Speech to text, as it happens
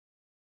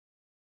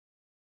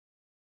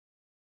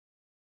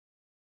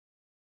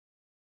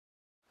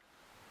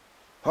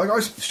Hi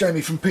guys, it's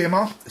Jamie from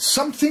PMR.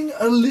 Something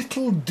a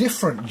little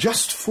different,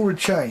 just for a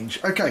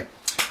change. Okay,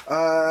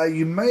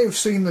 you may have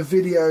seen the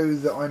video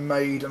that I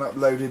made and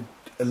uploaded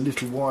a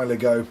little while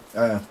ago,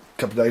 a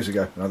couple of days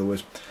ago in other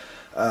words,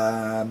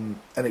 and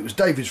it was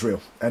David's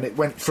reel, and it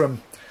went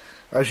from,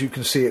 as you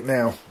can see it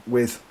now,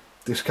 with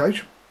this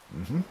cage,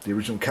 the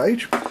original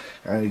cage,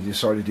 and he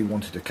decided he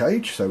wanted a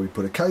cage, so we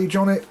put a cage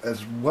on it,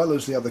 as well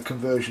as the other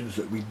conversions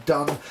that we'd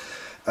done,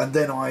 and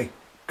then I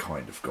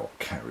kind of got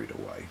carried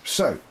away.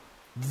 So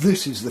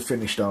this is the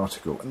finished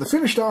article, and the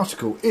finished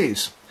article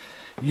is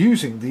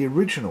using the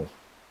original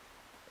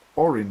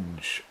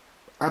orange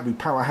Abu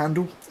power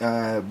handle,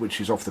 which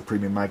is off the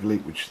Premium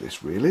MagElite, which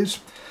this reel is.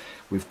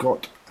 We've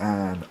got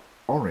an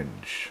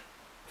orange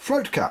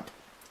float cap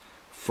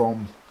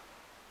from,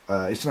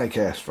 it's an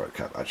AKS float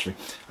cap actually.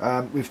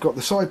 We've got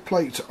the side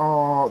plates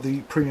are the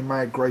Premium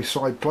Mag grey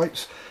side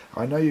plates.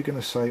 I know you're going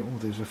to say, oh,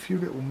 there's a few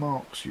little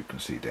marks you can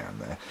see down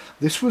there.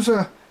 This was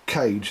a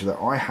cage that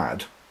I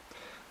had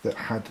that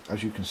had,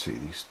 as you can see,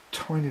 these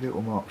tiny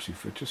little marks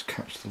if you just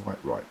catch the light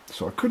right.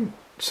 So I couldn't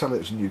sell it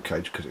as a new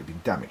cage because it had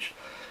been damaged.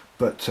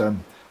 But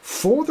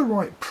for the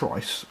right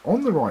price,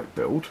 on the right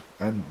build,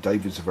 and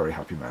David's a very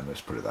happy man, let's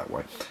put it that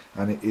way,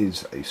 and it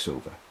is a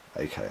silver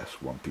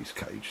AKS one-piece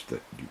cage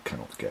that you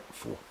cannot get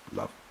for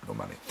love nor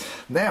money.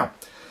 Now,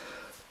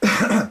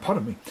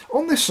 pardon me,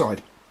 on this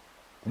side,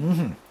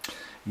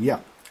 yeah,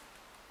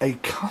 a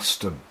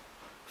custom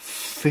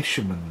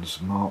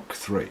Fishermans Mark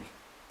III.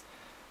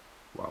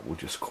 Well, we'll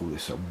just call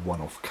this a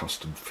one-off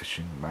custom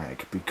fishing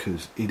mag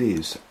because it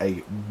is a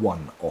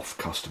one-off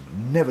custom.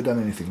 Never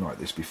done anything like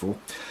this before,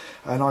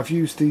 and I've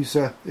used these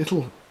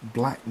little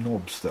black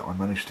knobs that I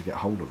managed to get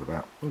hold of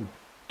about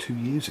 2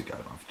 years ago.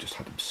 I've just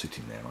had them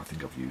sitting there, and I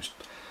think I've used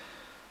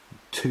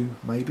 2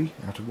 maybe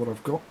out of what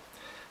I've got,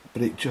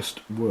 but it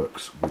just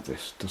works with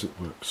this. Does it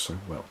work so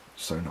well,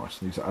 so nice?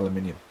 These are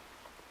aluminium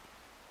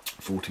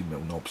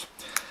 40mm knobs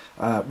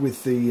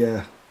with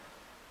the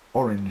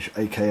orange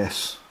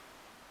AKS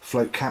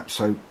float cap,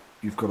 so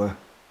you've got a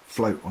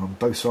float on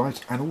both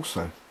sides, and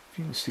also, if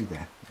you can see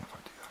there, if I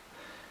do that,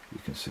 you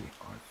can see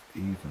I've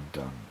even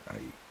done a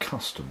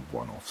custom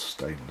one-off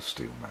stainless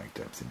steel mag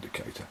depth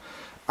indicator.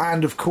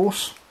 And of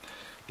course,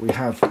 we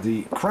have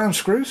the crown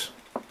screws,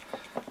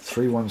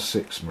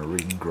 316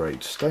 marine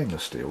grade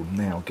stainless steel,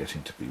 now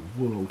getting to be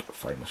world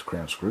famous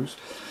crown screws.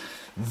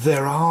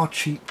 There are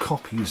cheap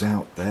copies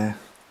out there,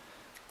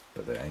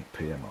 but they ain't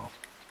PMR.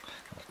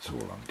 That's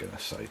all I'm going to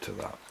say to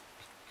that.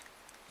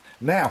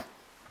 Now,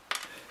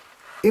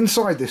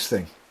 inside this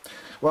thing,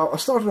 well, I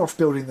started off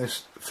building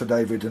this for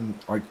David and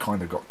I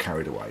kind of got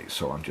carried away,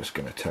 so I'm just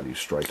going to tell you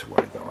straight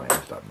away that I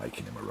ended up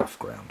making him a rough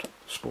ground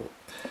sport.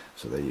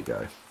 So there you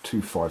go, 2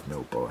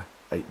 5mm by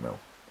 8mm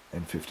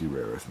N50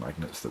 rare earth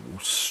magnets that will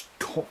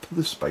stop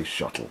the space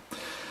shuttle.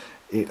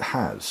 It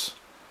has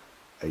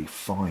a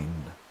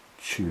fine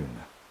tune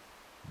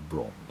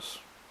bronze,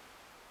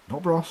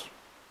 not brass,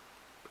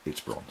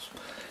 it's bronze.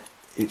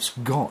 It's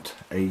got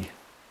an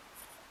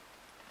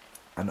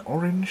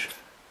orange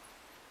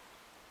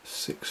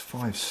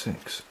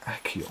 656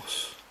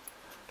 Achios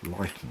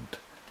lightened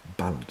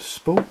balance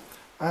spool,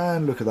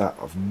 and look at that,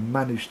 I've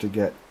managed to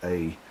get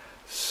a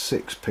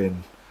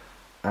 6-pin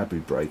Abbey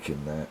brake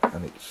in there,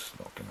 and it's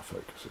not going to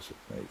focus, is it?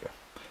 There you go,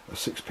 a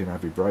 6-pin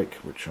Abbey brake,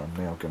 which I'm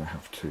now going to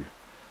have to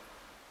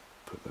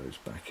put those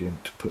back in,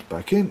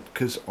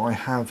 because I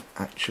have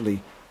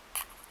actually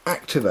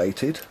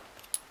activated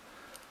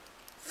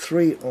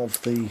 3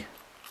 of the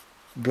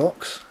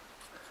blocks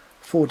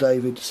for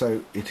David,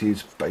 so it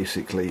is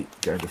basically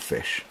going to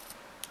fish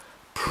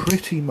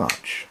pretty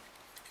much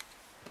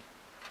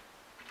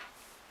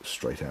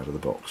straight out of the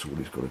box. All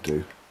he's got to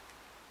do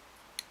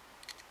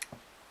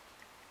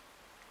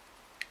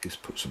is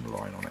put some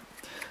line on it.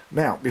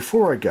 Now,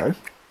 before I go,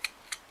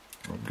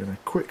 I'm going to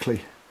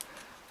quickly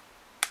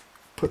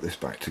put this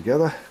back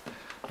together,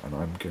 and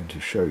I'm going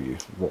to show you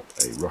what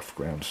a rough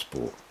ground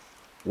sport,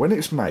 when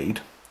it's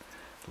made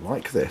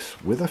like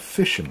this with a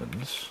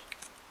Fisherman's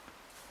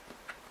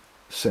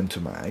centre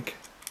mag,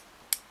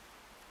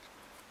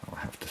 I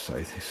have to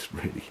say this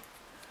really,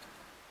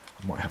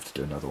 I might have to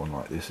do another one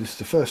like this. This is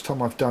the first time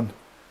I've done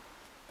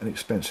an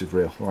expensive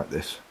reel like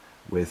this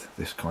with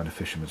this kind of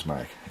Fisherman's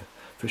mag.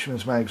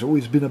 Fisherman's mag's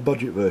always been a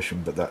budget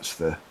version, but that's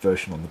the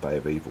version on the Bay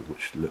of Evil,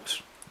 which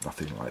looks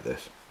nothing like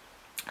this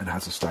and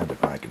has a standard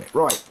mag in it.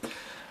 Right,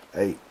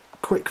 a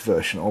quick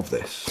version of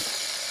this.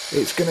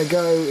 It's going to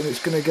go, and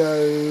it's going to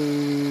go,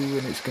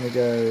 and it's going to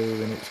go,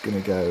 and it's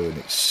going to go, and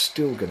it's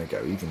still going to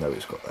go, even though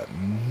it's got that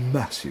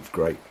massive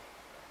great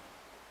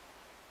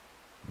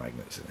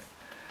magnets in it.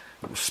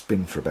 It will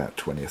spin for about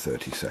 20 or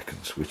 30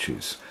 seconds, which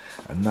is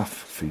enough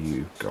for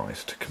you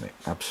guys to commit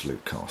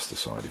absolute cast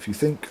aside. If you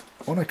think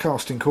on a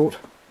casting court,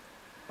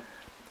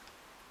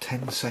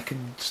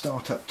 10-second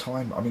startup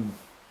time, I mean,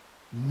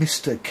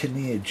 Mr.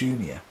 Kinnear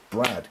Jr.,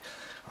 Brad,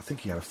 I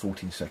think he had a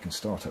 14-second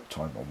startup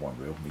time on one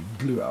reel, and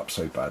he blew it up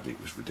so badly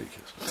it was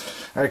ridiculous.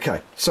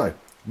 Okay, so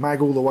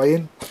mag all the way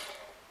in.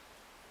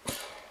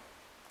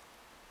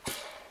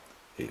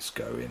 It's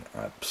going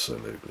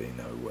absolutely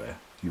nowhere.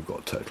 you've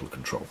got total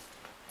control.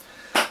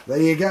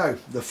 There you go,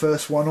 the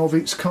first one of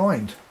its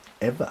kind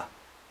ever.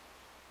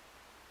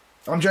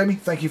 I'm Jamie,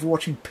 thank you for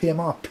watching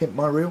PMR, Pimp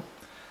My Reel.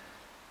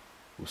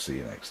 We'll see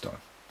you next time.